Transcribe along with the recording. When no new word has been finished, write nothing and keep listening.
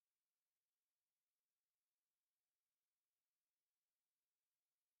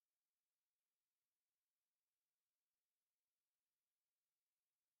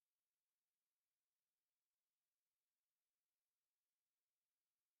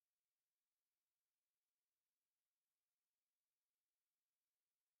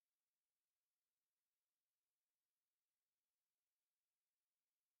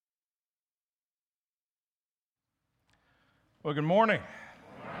Well, good morning.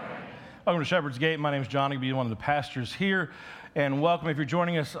 Welcome to Shepherd's Gate. My name is John. I'll be one of the pastors here. And welcome if you're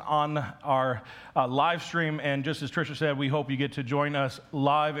joining us on our live stream. And just as Tricia said, we hope you get to join us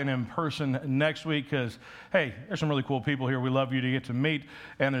live and in person next week because, hey, there's some really cool people here we love you to get to meet.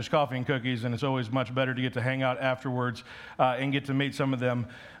 And there's coffee and cookies, and it's always much better to get to hang out afterwards and get to meet some of them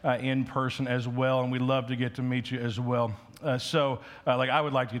in person as well. And we love to get to meet you as well. I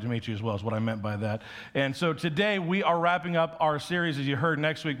would like to get to meet you as well is what I meant by that. And so today we are wrapping up our series. As you heard,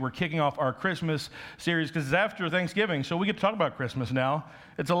 next week we're kicking off our Christmas series because it's after Thanksgiving, so we get to talk about Christmas now.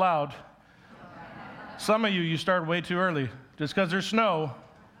 It's allowed. Some of you started way too early just because there's snow.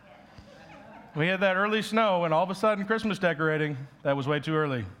 We had that early snow, and all of a sudden Christmas decorating, that was way too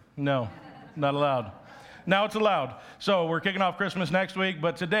early. No, not allowed. Now it's allowed. So we're kicking off Christmas next week,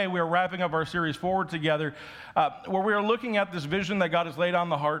 but today we are wrapping up our series Forward Together, where we are looking at this vision that God has laid on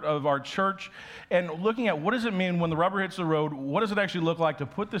the heart of our church and looking at what does it mean when the rubber hits the road, what does it actually look like to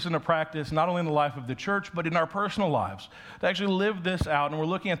put this into practice, not only in the life of the church, but in our personal lives, to actually live this out. And we're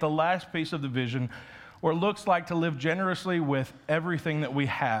looking at the last piece of the vision, where it looks like to live generously with everything that we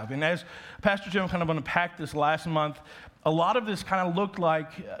have. And as Pastor Jim kind of unpacked this last month, a lot of this kind of looked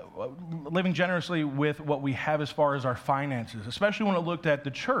like living generously with what we have as far as our finances, especially when it looked at the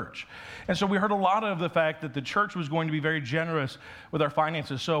church. And so we heard a lot of the fact that the church was going to be very generous with our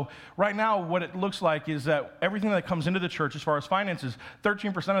finances. So right now, what it looks like is that everything that comes into the church as far as finances,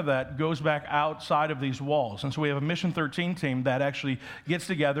 13% of that goes back outside of these walls. And so we have a Mission 13 team that actually gets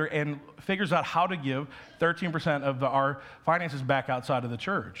together and figures out how to give 13% of our finances back outside of the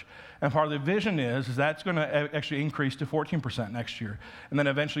church. And part of the vision is that's going to actually increase to 14% next year, and then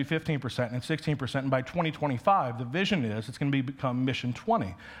eventually 15% and 16%. And by 2025, the vision is it's going to become Mission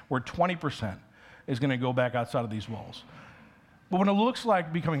 20, where 20% is going to go back outside of these walls. But when it looks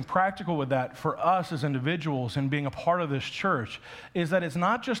like becoming practical with that for us as individuals and being a part of this church is that it's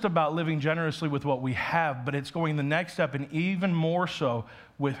not just about living generously with what we have, but it's going the next step and even more so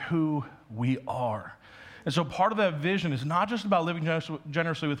with who we are. And so part of that vision is not just about living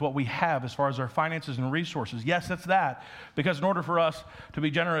generously with what we have as far as our finances and resources. Yes, that's that, because in order for us to be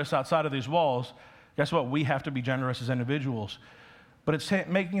generous outside of these walls, guess what? We have to be generous as individuals. But it's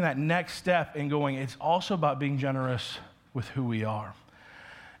making that next step and going, it's also about being generous with who we are.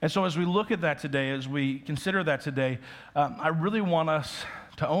 And so as we look at that today, as we consider that today, I really want us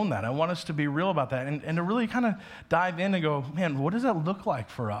to own that. I want us to be real about that and to really kind of dive in and go, man, what does that look like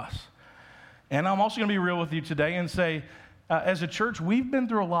for us? And I'm also going to be real with you today and say, as a church, we've been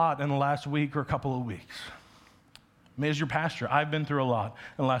through a lot in the last week or a couple of weeks. Me as your pastor, I've been through a lot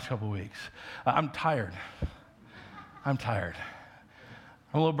in the last couple of weeks. I'm tired. I'm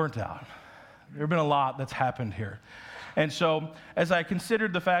a little burnt out. There's been a lot that's happened here. And so as I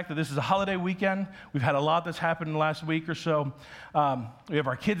considered the fact that this is a holiday weekend, we've had a lot that's happened in the last week or so. We have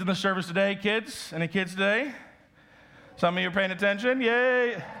our kids in the service today. Kids? Any kids today? Some of you are paying attention?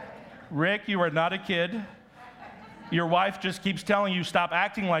 Yay! Rick, you are not a kid. Your wife just keeps telling you, stop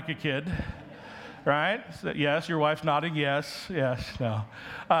acting like a kid, right? So, yes, your wife's nodding, yes, no.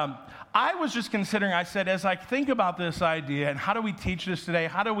 I was just considering, I said, as I think about this idea and how do we teach this today,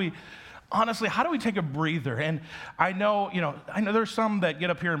 how do we take a breather? And I know there's some that get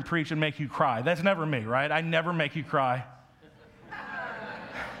up here and preach and make you cry. That's never me, right? I never make you cry.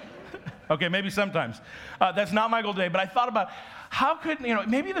 Okay, maybe sometimes. That's not my goal today, but I thought about how could,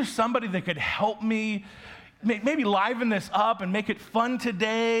 maybe there's somebody that could help me, maybe liven this up and make it fun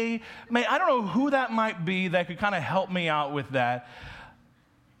today. I don't know who that might be that could kind of help me out with that.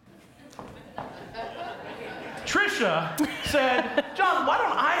 Tricia said, John, why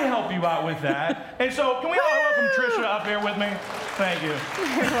don't I help you out with that? And so can we all welcome Tricia up here with me? Thank you.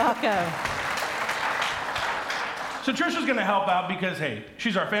 You're welcome. So Tricia's going to help out because, hey,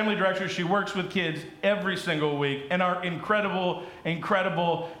 she's our family director. She works with kids every single week. And our incredible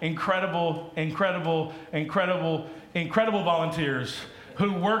volunteers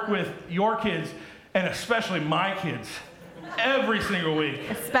who work with your kids and especially my kids every single week.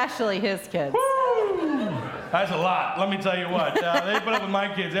 Especially his kids. Woo! That's a lot. Let me tell you what. They put up with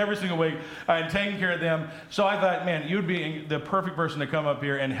my kids every single week and taking care of them. So I thought, man, you'd be the perfect person to come up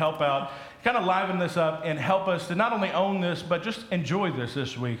here and help out, kind of liven this up and help us to not only own this, but just enjoy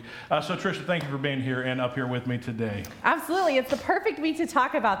this week. So Tricia, thank you for being here and up here with me today. Absolutely. It's the perfect week to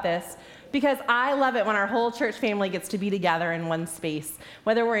talk about this because I love it when our whole church family gets to be together in one space.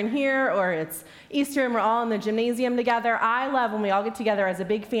 Whether we're in here or it's Easter and we're all in the gymnasium together, I love when we all get together as a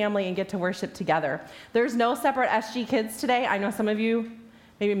big family and get to worship together. There's no separate SG kids today. I know some of you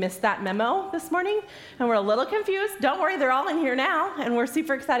maybe missed that memo this morning and we're a little confused. Don't worry, they're all in here now and we're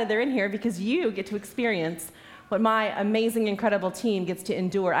super excited they're in here because you get to experience what my amazing, incredible team gets to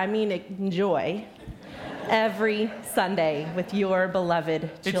endure, I mean enjoy, every Sunday with your beloved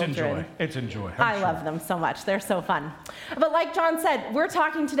children. It's enjoy. I love them so much. They're so fun. But like John said, we're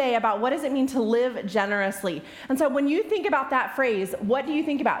talking today about what does it mean to live generously. And so when you think about that phrase, what do you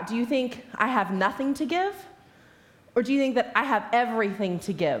think about? Do you think I have nothing to give? Or do you think that I have everything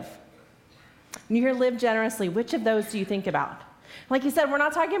to give? When you hear live generously, which of those do you think about? Like you said, we're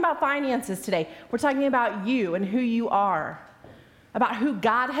not talking about finances today. We're talking about you and who you are, about who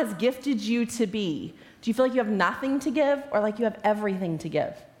God has gifted you to be. Do you feel like you have nothing to give or like you have everything to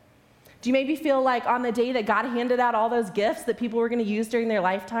give? Do you maybe feel like on the day that God handed out all those gifts that people were going to use during their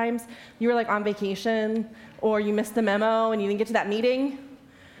lifetimes, you were like on vacation or you missed the memo and you didn't get to that meeting?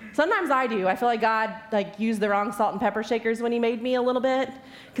 Sometimes I do. I feel like God used the wrong salt and pepper shakers when he made me a little bit,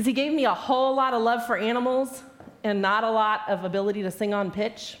 because he gave me a whole lot of love for animals and not a lot of ability to sing on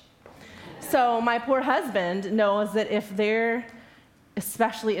pitch. So my poor husband knows that if there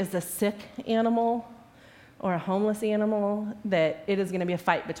especially is a sick animal or a homeless animal, that it is going to be a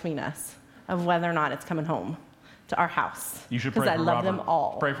fight between us of whether or not it's coming home to our house. You should pray for Robert. Because I love them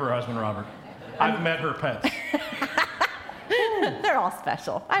all. Pray for her husband, Robert. I've met her pets. They're all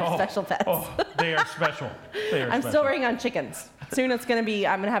special. I have special pets. They are special. I'm still working on chickens. Soon I'm going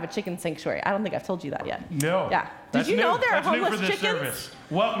to have a chicken sanctuary. I don't think I've told you that yet. No. Yeah. Did you know there are homeless chickens? That's new for this service.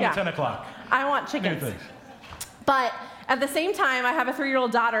 Welcome to 10 o'clock. I want chickens. But at the same time, I have a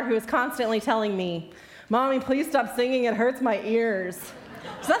 3-year-old daughter who is constantly telling me, Mommy, please stop singing. It hurts my ears.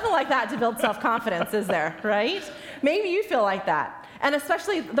 There's nothing like that to build self-confidence, is there, right? Maybe you feel like that. And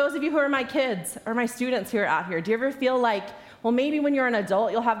especially those of you who are my kids or my students who are out here, do you ever feel like, well, maybe when you're an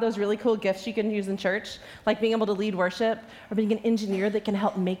adult, you'll have those really cool gifts you can use in church, like being able to lead worship, or being an engineer that can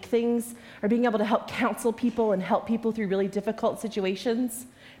help make things, or being able to help counsel people and help people through really difficult situations?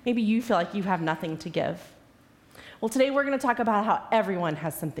 Maybe you feel like you have nothing to give. Well, today we're going to talk about how everyone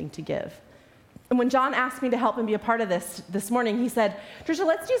has something to give. And when John asked me to help him be a part of this morning, he said, Trisha,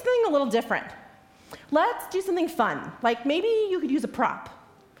 let's do something a little different. Let's do something fun. Like maybe you could use a prop.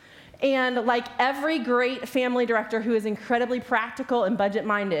 And like every great family director who is incredibly practical and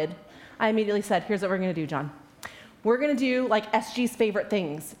budget-minded, I immediately said, here's what we're going to do, John. We're going to do like SG's favorite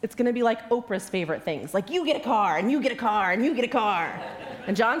things. It's going to be like Oprah's favorite things. Like you get a car, and you get a car, and you get a car.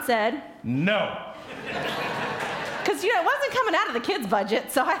 And John said, no. Because, it wasn't coming out of the kids'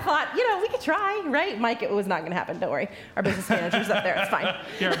 budget, so I thought, we could try, right? Mike, it was not going to happen, don't worry. Our business manager's up there, it's fine.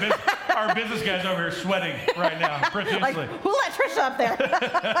 Yeah, our business guy's over here sweating right now, profusely. Like, who let Trisha up there?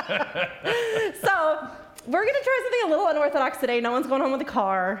 So, we're going to try something a little unorthodox today. No one's going home with a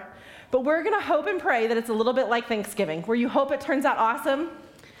car. But we're going to hope and pray that it's a little bit like Thanksgiving, where you hope it turns out awesome,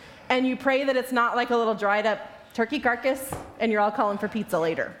 and you pray that it's not like a little dried up turkey carcass, and you're all calling for pizza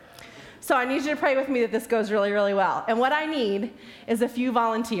later. So I need you to pray with me that this goes really, really well. And what I need is a few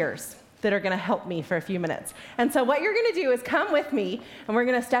volunteers that are going to help me for a few minutes. And so what you're going to do is come with me, and we're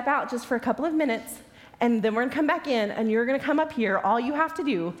going to step out just for a couple of minutes, and then we're going to come back in, and you're going to come up here. All you have to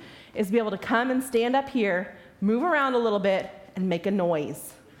do is be able to come and stand up here, move around a little bit, and make a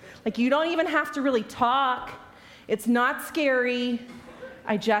noise. Like you don't even have to really talk. It's not scary.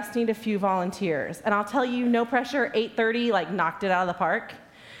 I just need a few volunteers. And I'll tell you, no pressure, 8:30, knocked it out of the park.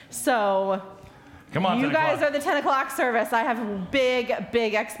 So come on, you guys are the 10 o'clock service. I have big,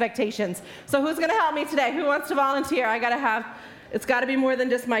 big expectations. So who's going to help me today? Who wants to volunteer? It's got to be more than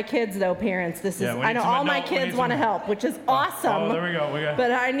just my kids, though, parents. I know all my kids want to help, which is awesome. Oh, there we go.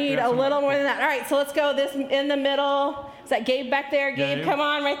 But I need a little more than that. All right, so let's go this in the middle. Is that Gabe back there? Gabe, yeah, come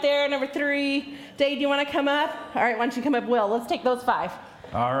on, right there, number 3. Dave, do you want to come up? All right, why don't you come up, Will? Let's take those 5.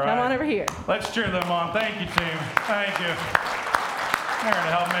 All right. Come on over here. Let's cheer them on. Thank you, team. Thank you. They're going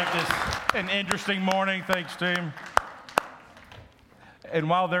to help make this an interesting morning. Thanks, team. And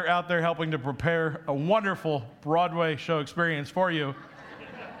while they're out there helping to prepare a wonderful Broadway show experience for you,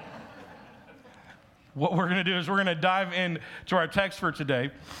 what we're going to do is we're going to dive into our text for today.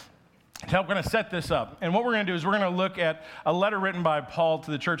 We're going to set this up. And what we're going to do is we're going to look at a letter written by Paul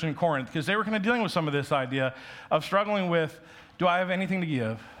to the church in Corinth, because they were kind of dealing with some of this idea of struggling with, do I have anything to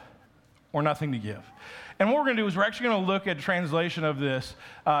give or nothing to give? And what we're going to do is we're actually going to look at a translation of this.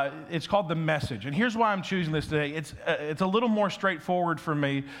 It's called The Message. And here's why I'm choosing this today. It's a little more straightforward for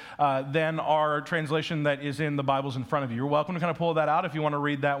me than our translation that is in the Bibles in front of you. You're welcome to kind of pull that out if you want to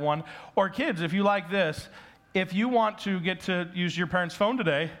read that one. Or kids, if you like this, if you want to get to use your parents' phone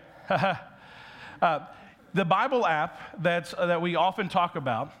today, The Bible app that we often talk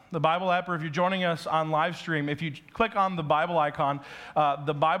about, the Bible app, or if you're joining us on live stream, if you click on the Bible icon,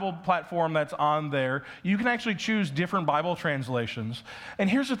 the Bible platform that's on there, you can actually choose different Bible translations. And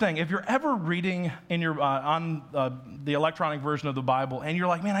here's the thing, if you're ever reading in your on the electronic version of the Bible, and you're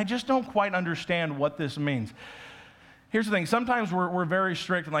like, man, I just don't quite understand what this means. Here's the thing, sometimes we're very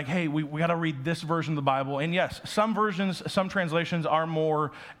strict and like, hey, we got to read this version of the Bible. And yes, some versions, some translations are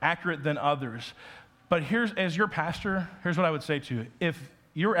more accurate than others. But as your pastor, here's what I would say to you. If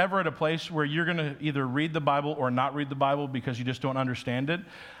you're ever at a place where you're going to either read the Bible or not read the Bible because you just don't understand it,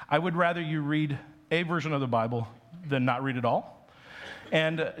 I would rather you read a version of the Bible than not read it all.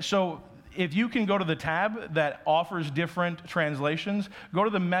 And so if you can go to the tab that offers different translations, go to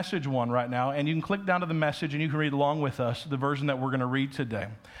the Message one right now, and you can click down to the Message, and you can read along with us the version that we're going to read today.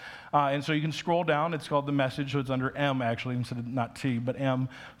 And so you can scroll down. It's called the Message, so it's under M, actually, instead of not T, but M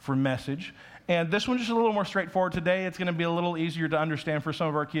for Message. And this one's just a little more straightforward today. It's going to be a little easier to understand for some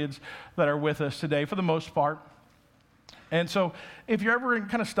of our kids that are with us today, for the most part. And so if you're ever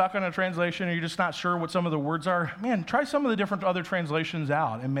kind of stuck on a translation or you're just not sure what some of the words are, man, try some of the different other translations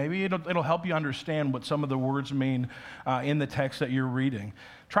out, and maybe it'll help you understand what some of the words mean in the text that you're reading.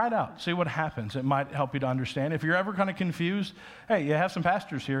 Try it out. See what happens. It might help you to understand. If you're ever kind of confused, hey, you have some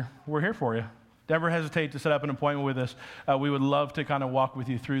pastors here. We're here for you. Never hesitate to set up an appointment with us. We would love to kind of walk with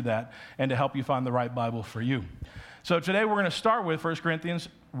you through that and to help you find the right Bible for you. So today we're going to start with 1 Corinthians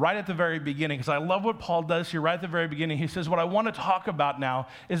right at the very beginning, because I love what Paul does here right at the very beginning. He says, what I want to talk about now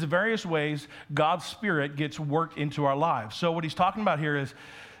is the various ways God's Spirit gets worked into our lives. So what he's talking about here is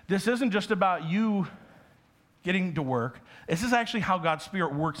this isn't just about you getting to work. This is actually how God's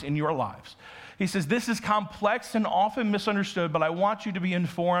Spirit works in your lives. He says, this is complex and often misunderstood, but I want you to be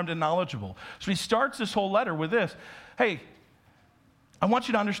informed and knowledgeable. So he starts this whole letter with this. Hey, I want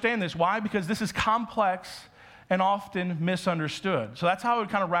you to understand this. Why? Because this is complex and often misunderstood. So that's how I would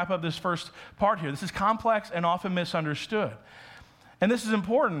kind of wrap up this first part here. This is complex and often misunderstood. And this is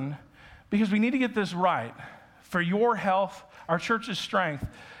important because we need to get this right for your health, our church's strength,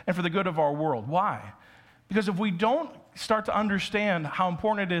 and for the good of our world. Why? Because if we don't start to understand how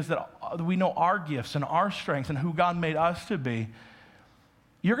important it is that we know our gifts and our strengths and who God made us to be,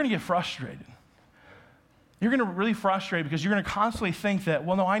 you're going to get frustrated. You're going to really frustrate because you're going to constantly think that,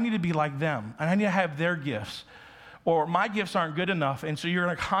 well, no, I need to be like them, and I need to have their gifts, or my gifts aren't good enough, and so you're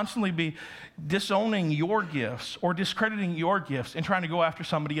going to constantly be disowning your gifts or discrediting your gifts and trying to go after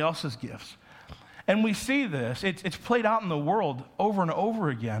somebody else's gifts. And we see this. It's played out in the world over and over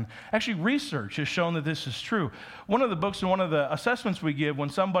again. Actually, research has shown that this is true. One of the books and one of the assessments we give when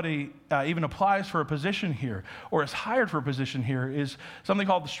somebody even applies for a position here or is hired for a position here is something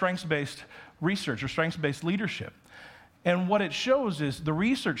called the strengths-based research or strengths-based leadership. And what it shows is, the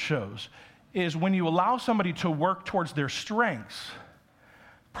research shows, is when you allow somebody to work towards their strengths,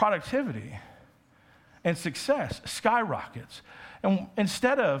 productivity and success skyrockets. And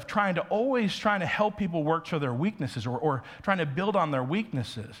instead of always trying to help people work to their weaknesses or trying to build on their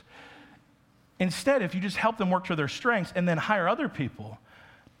weaknesses, instead, if you just help them work to their strengths and then hire other people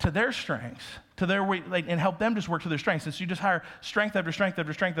to their strengths, to their and help them just work to their strengths. And so you just hire strength after strength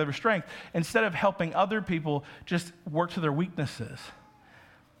after strength after strength, instead of helping other people just work to their weaknesses.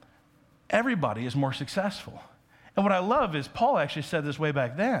 Everybody is more successful. And what I love is Paul actually said this way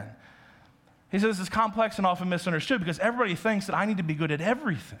back then. He says it's complex and often misunderstood because everybody thinks that I need to be good at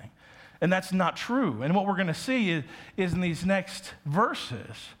everything. And that's not true. And what we're going to see is in these next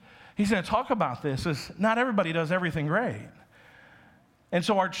verses, he's going to talk about this, is not everybody does everything great. And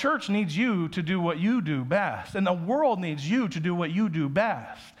so our church needs you to do what you do best. And the world needs you to do what you do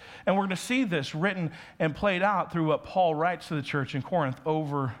best. And we're going to see this written and played out through what Paul writes to the church in Corinth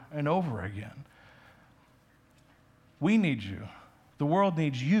over and over again. We need you. The world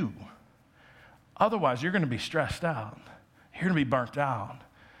needs you. Otherwise, you're going to be stressed out. You're going to be burnt out.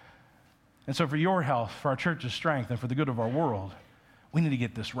 And so for your health, for our church's strength, and for the good of our world, we need to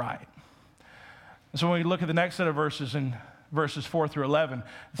get this right. And so when we look at the next set of verses in verses 4 through 11,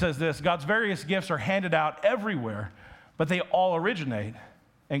 it says this: God's various gifts are handed out everywhere, but they all originate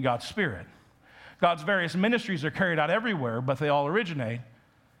in God's Spirit. God's various ministries are carried out everywhere, but they all originate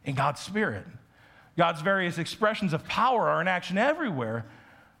in God's Spirit. God's various expressions of power are in action everywhere,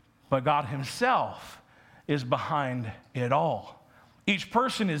 but God Himself is behind it all. Each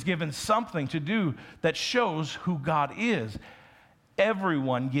person is given something to do that shows who God is.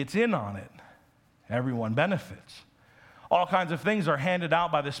 Everyone gets in on it. Everyone benefits. All kinds of things are handed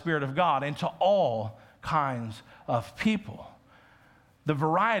out by the Spirit of God into all kinds of people. The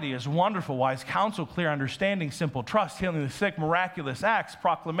variety is wonderful, wise counsel, clear understanding, simple trust, healing the sick, miraculous acts,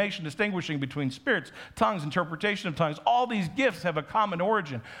 proclamation, distinguishing between spirits, tongues, interpretation of tongues. All these gifts have a common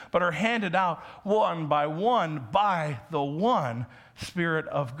origin, but are handed out one by the one Spirit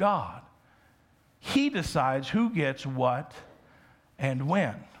of God. He decides who gets what and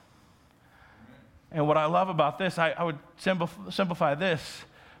when. And what I love about this, I would simplify this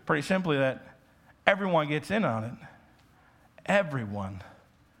pretty simply, that everyone gets in on it. Everyone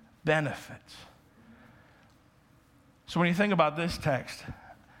benefits. So when you think about this text,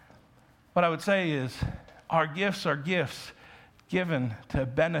 what I would say is our gifts are gifts given to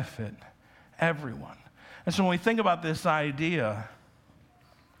benefit everyone. And so when we think about this idea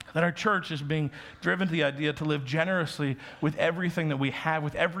that our church is being driven to the idea to live generously with everything that we have,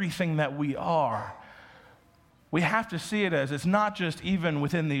 with everything that we are, we have to see it as it's not just even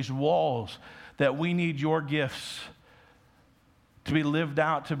within these walls that we need your gifts to be lived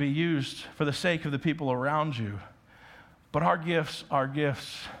out, to be used for the sake of the people around you. But our gifts are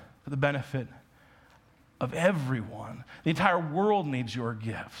gifts for the benefit of everyone. The entire world needs your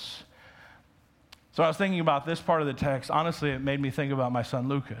gifts. So I was thinking about this part of the text. Honestly, it made me think about my son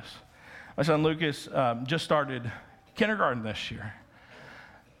Lucas. My son Lucas just started kindergarten this year.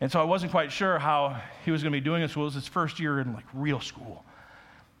 And so I wasn't quite sure how he was going to be doing in school. It was his first year in real school.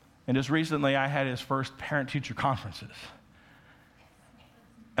 And just recently I had his first parent-teacher conferences.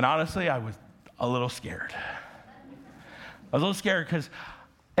 And honestly, I was a little scared. I was a little scared because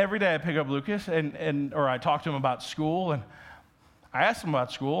every day I pick up Lucas or I talk to him about school, and I ask him about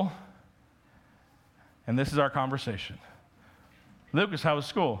school, and this is our conversation. Lucas, how was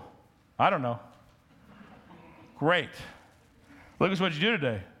school? I don't know. Great. Lucas, what'd you do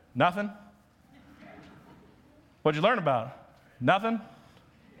today? Nothing. What'd you learn about? Nothing.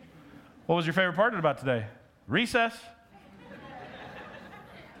 What was your favorite part about today? Recess.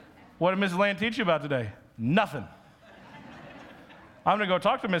 What did Mrs. Land teach you about today? Nothing. I'm going to go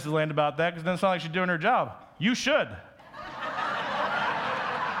talk to Mrs. Land about that because it doesn't sound like she's doing her job. You should.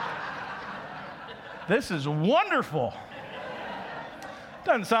 This is wonderful.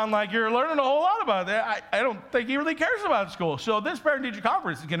 Doesn't sound like you're learning a whole lot about that. I don't think he really cares about school. So this parent-teacher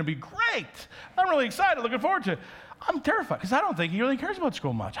conference is going to be great. I'm really excited, looking forward to it. I'm terrified because I don't think he really cares about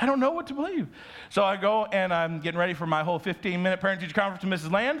school much. I don't know what to believe. So I go and I'm getting ready for my whole 15-minute parent-teacher conference to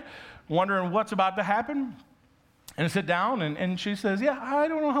Mrs. Land, wondering what's about to happen. And I sit down and she says, yeah, I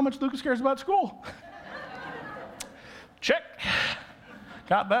don't know how much Lucas cares about school. Check.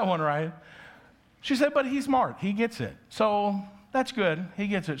 Got that one right. She said, but he's smart. He gets it. So that's good. He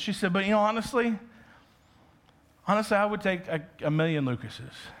gets it. She said, but honestly, I would take a million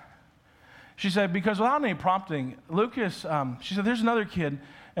Lucases. She said, because without any prompting, Lucas, she said, there's another kid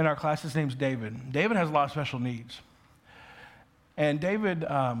in our class. His name's David. David has a lot of special needs. And David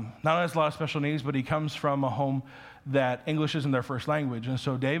not only has a lot of special needs, but he comes from a home that English isn't their first language. And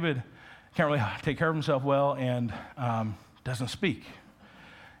so David can't really take care of himself well and doesn't speak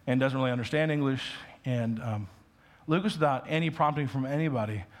and doesn't really understand English. And Lucas, without any prompting from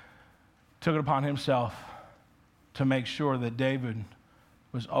anybody, took it upon himself to make sure that David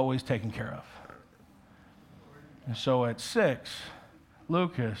was always taken care of. And so at 6,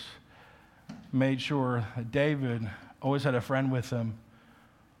 Lucas made sure that David always had a friend with him,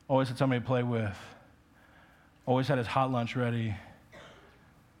 always had somebody to play with, always had his hot lunch ready,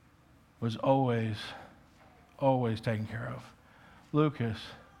 was always taken care of. Lucas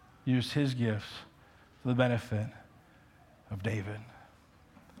used his gifts for the benefit of David.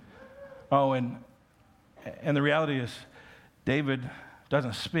 Oh, and the reality is, David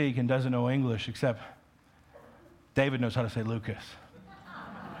doesn't speak and doesn't know English, except David knows how to say Lucas.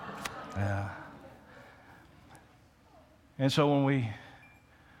 Yeah. And so when we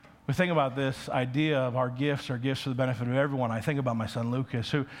think about this idea of our gifts are gifts for the benefit of everyone, I think about my son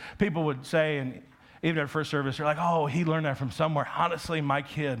Lucas, who people would say, and even at first service, they're like, oh, he learned that from somewhere. Honestly, my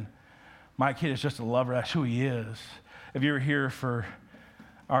kid is just a lover. That's who he is. If you were here for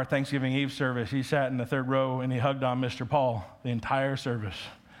our Thanksgiving Eve service, he sat in the third row and he hugged on Mr. Paul the entire service.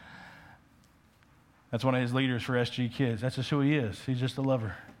 That's one of his leaders for SG Kids. That's just who he is. He's just a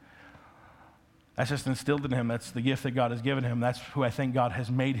lover. That's just instilled in him. That's the gift that God has given him. That's who I think God has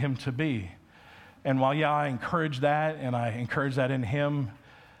made him to be. And while, I encourage that and I encourage that in him,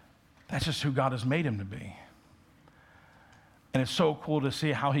 that's just who God has made him to be. And it's so cool to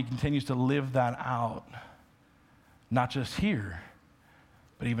see how he continues to live that out, not just here,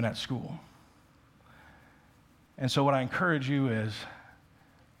 but even at school. And so what I encourage you is,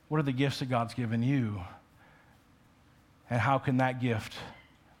 what are the gifts that God's given you? And how can that gift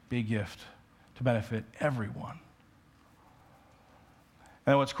be a gift to benefit everyone?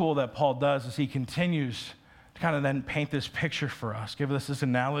 And what's cool that Paul does is he continues to kind of then paint this picture for us, give us this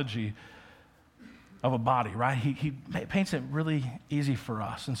analogy of a body, right? He paints it really easy for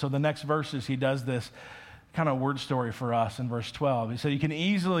us. And so the next verses, he does this kind of word story for us in verse 12. He said, you can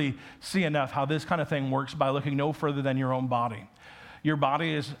easily see enough how this kind of thing works by looking no further than your own body. Your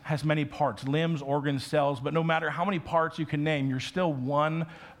body has many parts, limbs, organs, cells, but no matter how many parts you can name, you're still one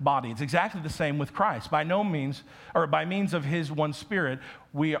body. It's exactly the same with Christ. By means of his one Spirit,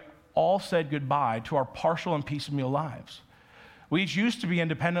 we all said goodbye to our partial and piecemeal lives. We used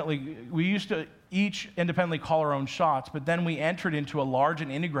to each independently call our own shots, but then we entered into a large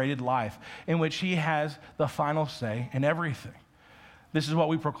and integrated life in which he has the final say in everything. This is what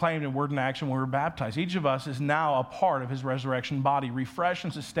we proclaimed in word and action when we were baptized. Each of us is now a part of his resurrection body, refreshed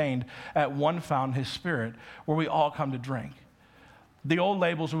and sustained at one fountain, his Spirit, where we all come to drink. The old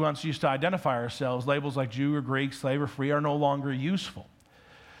labels we once used to identify ourselves, labels like Jew or Greek, slave or free, are no longer useful.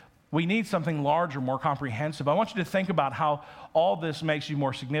 We need something larger, more comprehensive. I want you to think about how all this makes you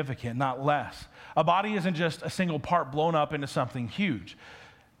more significant, not less. A body isn't just a single part blown up into something huge.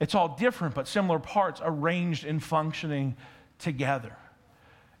 It's all different but similar parts arranged and functioning together.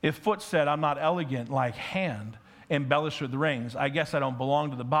 If foot said, I'm not elegant like hand, embellished with rings, I guess I don't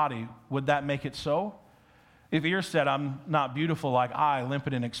belong to the body, would that make it so? If ear said, I'm not beautiful like eye,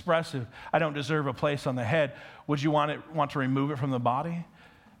 limpid and expressive, I don't deserve a place on the head, would you want to remove it from the body?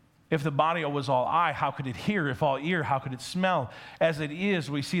 If the body was all eye, how could it hear? If all ear, how could it smell? As it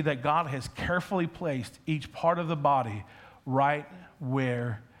is, we see that God has carefully placed each part of the body right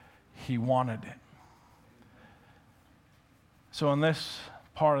where he wanted it. So in this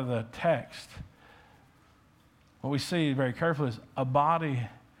part of the text, what we see very carefully is a body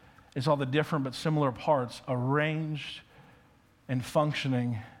is all the different but similar parts arranged and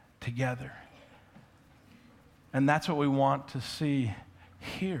functioning together. And that's what we want to see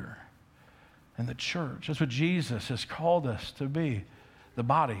here in the church. That's what Jesus has called us to be, the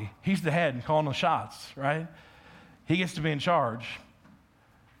body. He's the head and calling the shots, right? He gets to be in charge.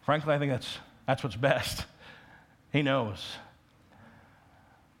 Frankly, I think that's what's best. He knows.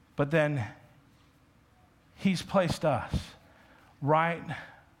 But then he's placed us right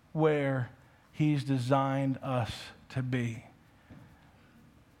where he's designed us to be.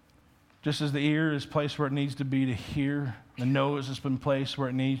 Just as the ear is placed where it needs to be to hear, the nose has been placed where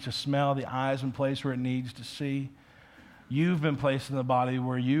it needs to smell, the eye has been placed where it needs to see, you've been placed in the body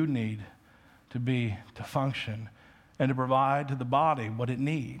where you need to be to function and to provide to the body what it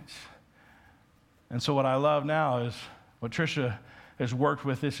needs. And so what I love now is what Tricia has worked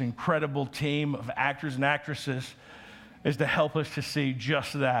with this incredible team of actors and actresses is to help us to see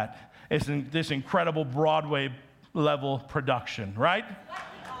just that. It's this incredible Broadway level production, right?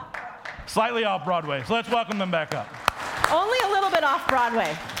 Slightly off Broadway. So let's welcome them back up. Only a little bit off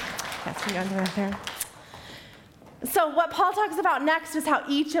Broadway. That's what you're under right there. So what Paul talks about next is how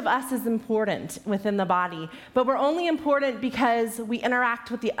each of us is important within the body, but we're only important because we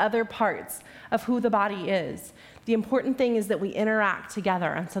interact with the other parts of who the body is. The important thing is that we interact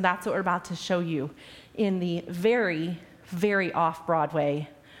together, and so that's what we're about to show you in the very, very off-Broadway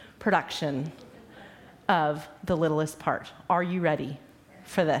production of The Littlest Part. Are you ready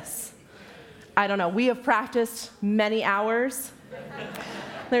for this? I don't know. We have practiced many hours.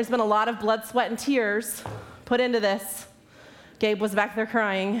 There's been a lot of blood, sweat, and tears put into this. Gabe was back there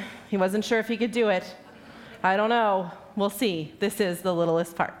crying. He wasn't sure if he could do it. I don't know. We'll see. This is The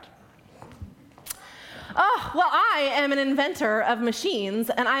Littlest Part. Oh, well, I am an inventor of machines,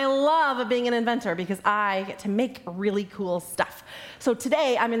 and I love being an inventor because I get to make really cool stuff. So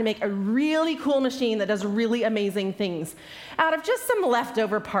today, I'm going to make a really cool machine that does really amazing things out of just some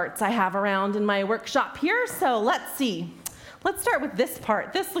leftover parts I have around in my workshop here. So let's see. Let's start with this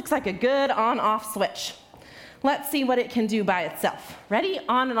part. This looks like a good on-off switch. Let's see what it can do by itself. Ready?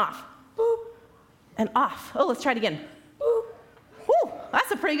 On and off. Boop. And off. Oh, let's try it again. Boop. Whew,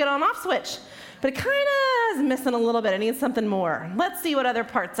 that's a pretty good on-off switch. But it kind of is missing a little bit. It needs something more. Let's see what other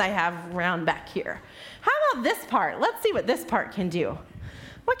parts I have around back here. How about this part? Let's see what this part can do.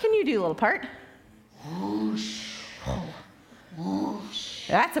 What can you do, little part? Whoosh. Whoosh.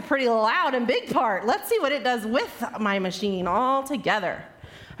 That's a pretty loud and big part. Let's see what it does with my machine all together.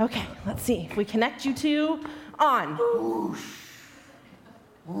 Okay, let's see. If we connect you two, on. Whoosh.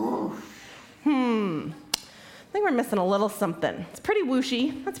 Whoosh. I think we're missing a little something. It's pretty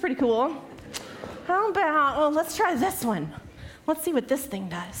whooshy. That's pretty cool. How about, well, let's try this one. Let's see what this thing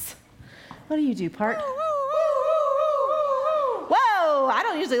does. What do you do, part? Whoa, I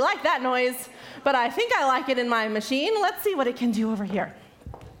don't usually like that noise, but I think I like it in my machine. Let's see what it can do over here.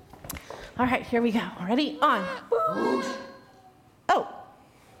 All right, here we go. Ready? On. Oh,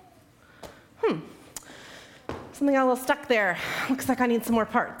 Something got a little stuck there. Looks like I need some more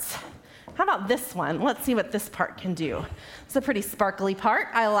parts. How about this one? Let's see what this part can do. It's a pretty sparkly part.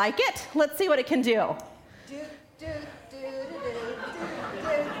 I like it. Let's see what it can do.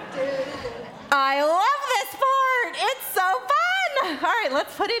 I love this part. It's so fun. All right,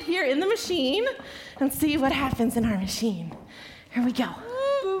 let's put it here in the machine and see what happens in our machine. Here we go.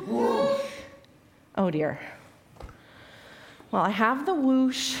 Oh, dear. Well, I have the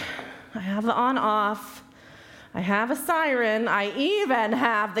whoosh. I have the on-off. I have a siren. I even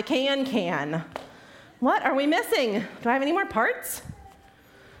have the can-can. What are we missing? Do I have any more parts?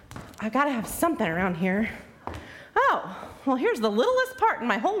 I gotta have something around here. Oh, well, here's the littlest part in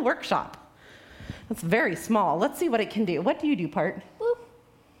my whole workshop. It's very small. Let's see what it can do. What do you do, part? Boop,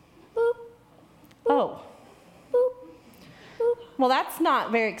 boop, boop, oh. Boop, boop. Well, that's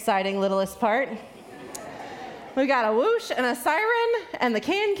not very exciting, littlest part. We got a whoosh and a siren and the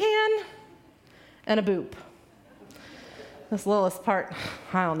can-can and a boop. This littlest part,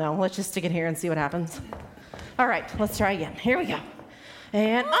 I don't know. Let's just stick it here and see what happens. All right, let's try again. Here we go.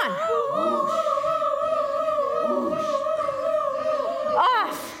 And on.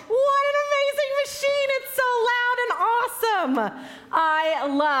 Off. What an amazing machine. It's so loud and awesome. I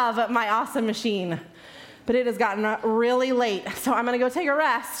love my awesome machine. But it has gotten really late, so I'm going to go take a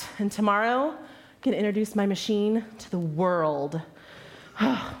rest. And tomorrow, I can introduce my machine to the world.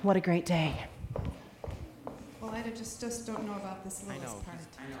 What a great day. Well, I just don't know about this littlest part.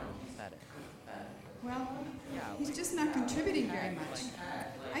 I know, he said it. Well, he's just not contributing very much.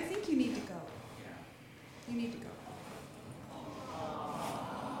 I think you need to go. You need to go.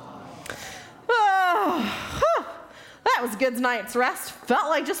 That was a good night's rest. Felt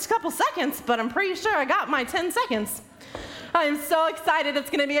like just a couple seconds, but I'm pretty sure I got my 10 seconds. I'm so excited. It's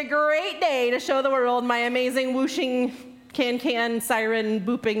going to be a great day to show the world my amazing whooshing, can, siren,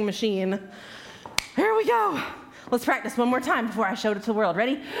 booping machine. Here we go. Let's practice one more time before I show it to the world.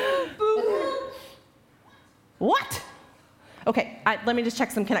 Ready? What? Okay, let me just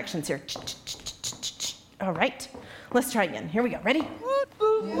check some connections here. All right, let's try again. Here we go. Ready?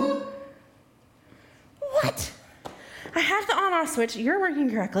 What? I have the on-off switch. You're working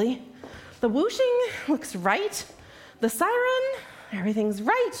correctly. The whooshing looks right. The siren, everything's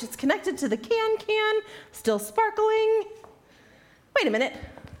right. It's connected to the can, still sparkling. Wait a minute.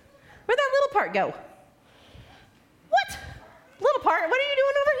 Where'd that little part go? What? Little part, what are you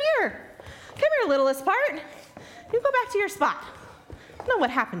doing over here? Come here, littlest part. You go back to your spot. I don't know what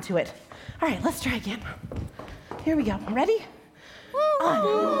happened to it. All right, let's try again. Here we go. Ready? On.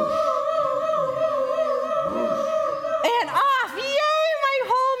 And off. Yay, my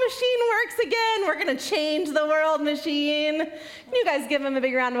whole machine works again. We're going to change the world, machine. Can you guys give them a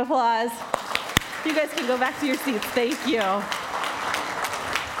big round of applause? You guys can go back to your seats. Thank you.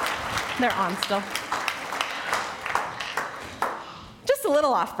 They're on still. Just a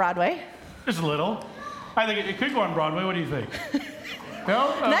little off Broadway. Just a little. I think it could go on Broadway. What do you think?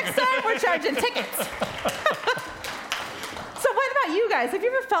 No? Okay. Next time, we're charging tickets. So what about you guys? Have you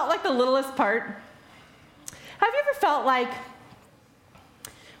ever felt like the littlest part? Have you ever felt like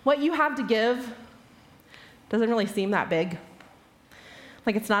what you have to give doesn't really seem that big?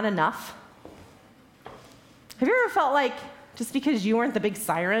 Like it's not enough? Have you ever felt like just because you weren't the big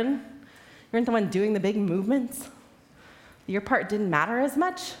siren, you weren't the one doing the big movements, your part didn't matter as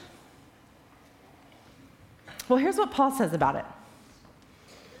much? Well, here's what Paul says about it.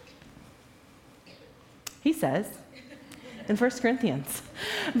 He says in 1 Corinthians,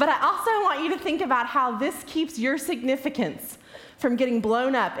 but I also want you to think about how this keeps your significance from getting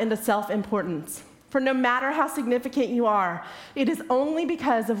blown up into self-importance. For no matter how significant you are, it is only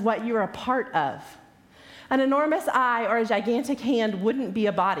because of what you are a part of. An enormous eye or a gigantic hand wouldn't be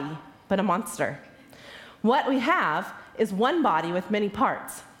a body, but a monster. What we have is one body with many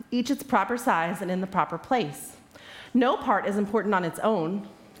parts, each its proper size and in the proper place. No part is important on its own.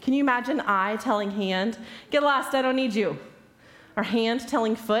 Can you imagine eye telling hand, get lost, I don't need you? Or hand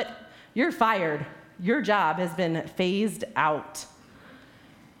telling foot, you're fired. Your job has been phased out.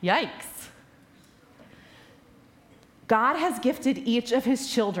 Yikes. God has gifted each of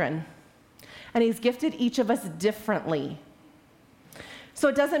his children, and he's gifted each of us differently. So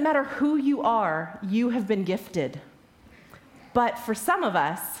it doesn't matter who you are, you have been gifted. But for some of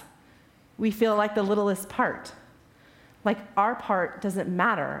us, we feel like the littlest part. Like our part doesn't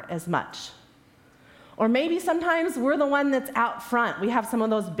matter as much. Or maybe sometimes we're the one that's out front. We have some of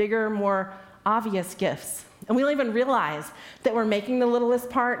those bigger, more obvious gifts. And we don't even realize that we're making the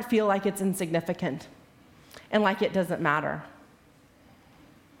littlest part feel like it's insignificant and like it doesn't matter.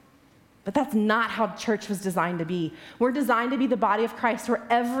 But that's not how church was designed to be. We're designed to be the body of Christ where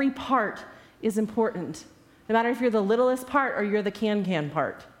every part is important, No matter if you're the littlest part or you're the can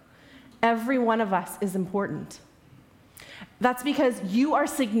part. Every one of us is important. That's because you are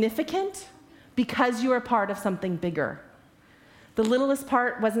significant because you are part of something bigger. The littlest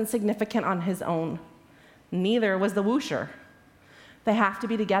part wasn't significant on his own. Neither was the whoosher. They have to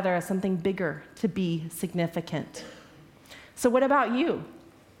be together as something bigger to be significant. So what about you?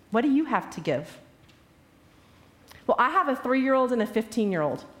 What do you have to give? Well, I have a 3-year-old and a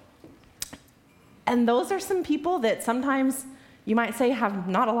 15-year-old. And those are some people that sometimes you might say have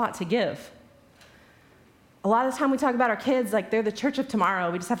not a lot to give. A lot of the time we talk about our kids like they're the church of tomorrow.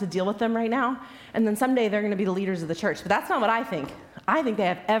 We just have to deal with them right now. And then someday they're going to be the leaders of the church. But that's not what I think. I think they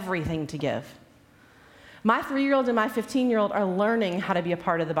have everything to give. My 3-year-old and my 15-year-old are learning how to be a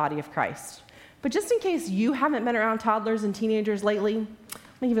part of the body of Christ. But just in case you haven't been around toddlers and teenagers lately,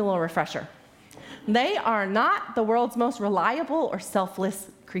 let me give you a little refresher. They are not the world's most reliable or selfless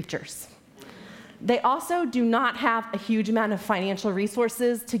creatures. They also do not have a huge amount of financial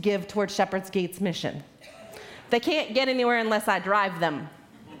resources to give towards Shepherd's Gate's mission. They can't get anywhere unless I drive them.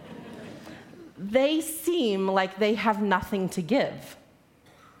 They seem like they have nothing to give.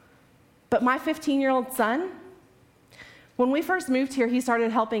 But my 15-year-old son, when we first moved here, he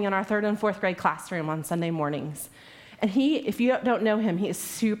started helping in our 3rd and 4th grade classroom on Sunday mornings. And he, if you don't know him, he is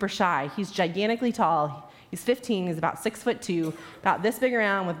super shy. He's gigantically tall. He's 15, he's about 6'2", about this big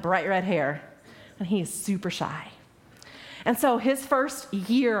around with bright red hair. And he is super shy. And so his first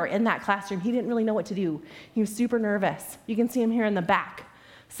year in that classroom, he didn't really know what to do. He was super nervous. You can see him here in the back,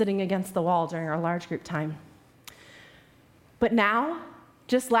 sitting against the wall during our large group time. But now,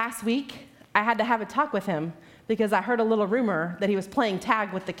 just last week, I had to have a talk with him because I heard a little rumor that he was playing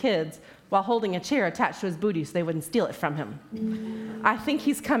tag with the kids while holding a chair attached to his booty so they wouldn't steal it from him. I think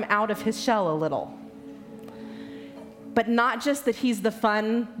he's come out of his shell a little. But not just that he's the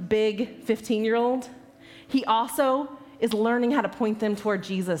fun, big 15-year-old, he also is learning how to point them toward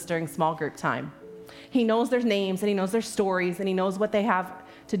Jesus during small group time. He knows their names, and he knows their stories, and he knows what they have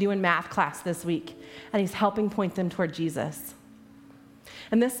to do in math class this week, and he's helping point them toward Jesus.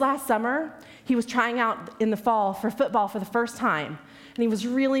 And this last summer, he was trying out in the fall for football for the first time, and he was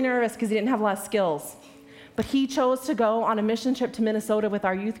really nervous because he didn't have a lot of skills. But he chose to go on a mission trip to Minnesota with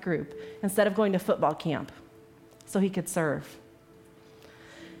our youth group instead of going to football camp so he could serve.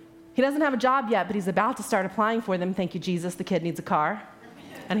 He doesn't have a job yet, but he's about to start applying for them. Thank you, Jesus. The kid needs a car,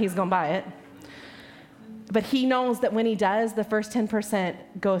 and he's going to buy it. But he knows that when he does, the first 10%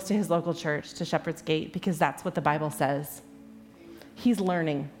 goes to his local church, to Shepherd's Gate, because that's what the Bible says. He's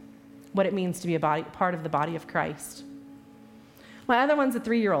learning what it means to be part of the body of Christ. My other one's a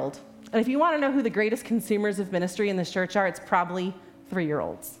 3-year-old. And if you want to know who the greatest consumers of ministry in this church are, it's probably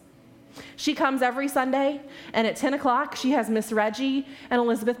 3-year-olds. She comes every Sunday, and at 10 o'clock, she has Miss Reggie and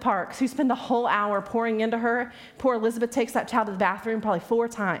Elizabeth Parks, who spend the whole hour pouring into her. Poor Elizabeth takes that child to the bathroom probably 4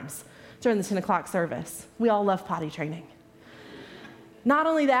 times during the 10 o'clock service. We all love potty training. Not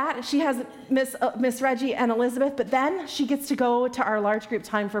only that, she has Miss Reggie and Elizabeth, but then she gets to go to our large group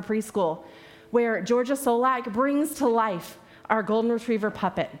time for preschool, where Georgia Solak brings to life our golden retriever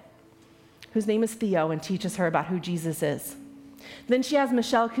puppet, whose name is Theo, and teaches her about who Jesus is. Then she has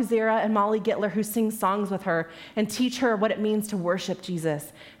Michelle Kuzera and Molly Gittler, who sing songs with her and teach her what it means to worship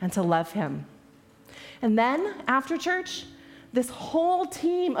Jesus and to love him. And then, after church, this whole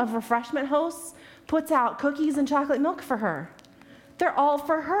team of refreshment hosts puts out cookies and chocolate milk for her. They're all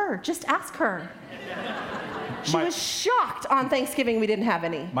for her. Just ask her. She was shocked on Thanksgiving we didn't have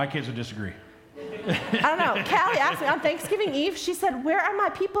any. My kids would disagree. I don't know. Callie asked me on Thanksgiving Eve, she said, "Where are my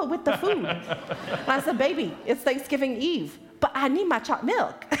people with the food?" And I said, "Baby, it's Thanksgiving Eve, but I need my chocolate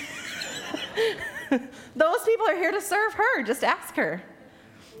milk." Those people are here to serve her. Just ask her.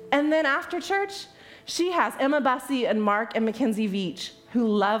 And then after church, she has Emma Bussey and Mark and Mackenzie Veach, who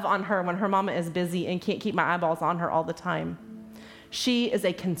love on her when her mama is busy and can't keep my eyeballs on her all the time. She is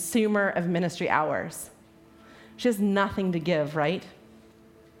a consumer of ministry hours. She has nothing to give, right?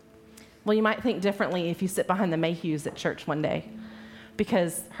 Well, you might think differently if you sit behind the Mayhews at church one day,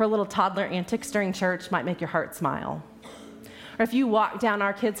 because her little toddler antics during church might make your heart smile. Or if you walk down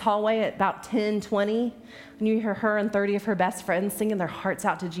our kids' hallway at about 10:20, and you hear her and 30 of her best friends singing their hearts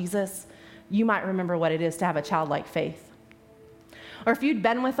out to Jesus, you might remember what it is to have a childlike faith. Or if you'd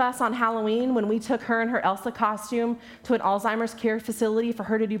been with us on Halloween when we took her in her Elsa costume to an Alzheimer's care facility for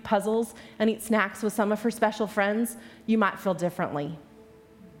her to do puzzles and eat snacks with some of her special friends, you might feel differently.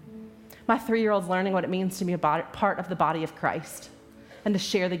 My 3-year-old's learning what it means to be a part of the body of Christ and to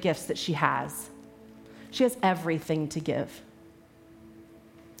share the gifts that she has. She has everything to give.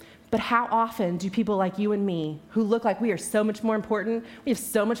 But how often do people like you and me, who look like we are so much more important, we have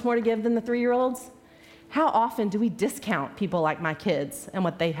so much more to give than the 3-year-olds, How often do we discount people like my kids and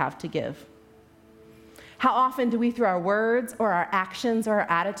what they have to give? How often do we, through our words or our actions or our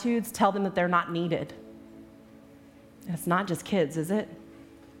attitudes, tell them that they're not needed? And it's not just kids, is it?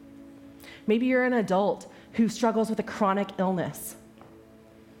 Maybe you're an adult who struggles with a chronic illness.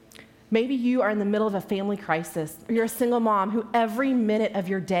 Maybe you are in the middle of a family crisis, or you're a single mom who every minute of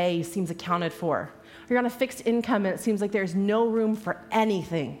your day seems accounted for. Or you're on a fixed income and it seems like there's no room for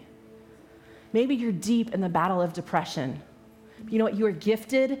anything. Maybe you're deep in the battle of depression. You know what? You are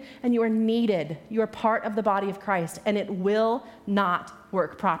gifted and you are needed. You are part of the body of Christ, and it will not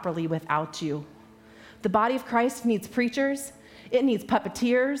work properly without you. The body of Christ needs preachers, it needs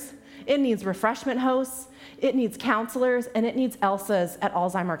puppeteers, it needs refreshment hosts, it needs counselors, and it needs Elsas at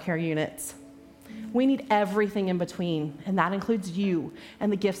Alzheimer care units. We need everything in between, and that includes you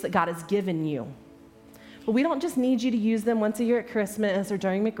and the gifts that God has given you. But we don't just need you to use them once a year at Christmas or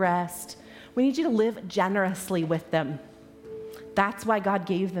during McRest. We need you to live generously with them. That's why God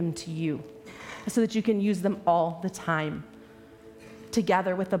gave them to you, so that you can use them all the time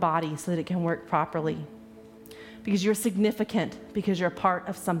together with the body so that it can work properly. Because you're significant, because you're a part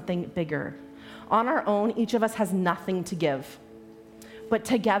of something bigger. On our own, each of us has nothing to give. But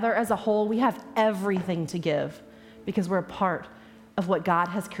together as a whole, we have everything to give because we're a part of what God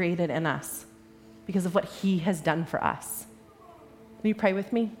has created in us, because of what He has done for us. Will you pray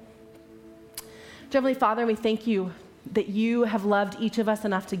with me? Heavenly Father, we thank you that you have loved each of us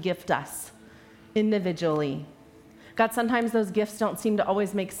enough to gift us individually. God, sometimes those gifts don't seem to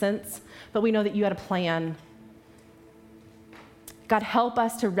always make sense, but we know that you had a plan. God, help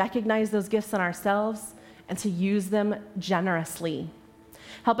us to recognize those gifts in ourselves and to use them generously.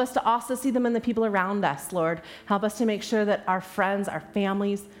 Help us to also see them in the people around us, Lord. Help us to make sure that our friends, our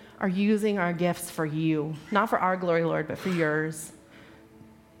families are using our gifts for you, not for our glory, Lord, but for yours.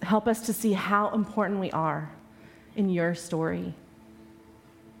 Help us to see how important we are in your story.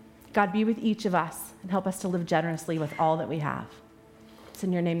 God, be with each of us and help us to live generously with all that we have. It's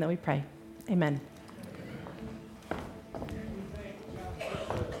in your name that we pray. Amen.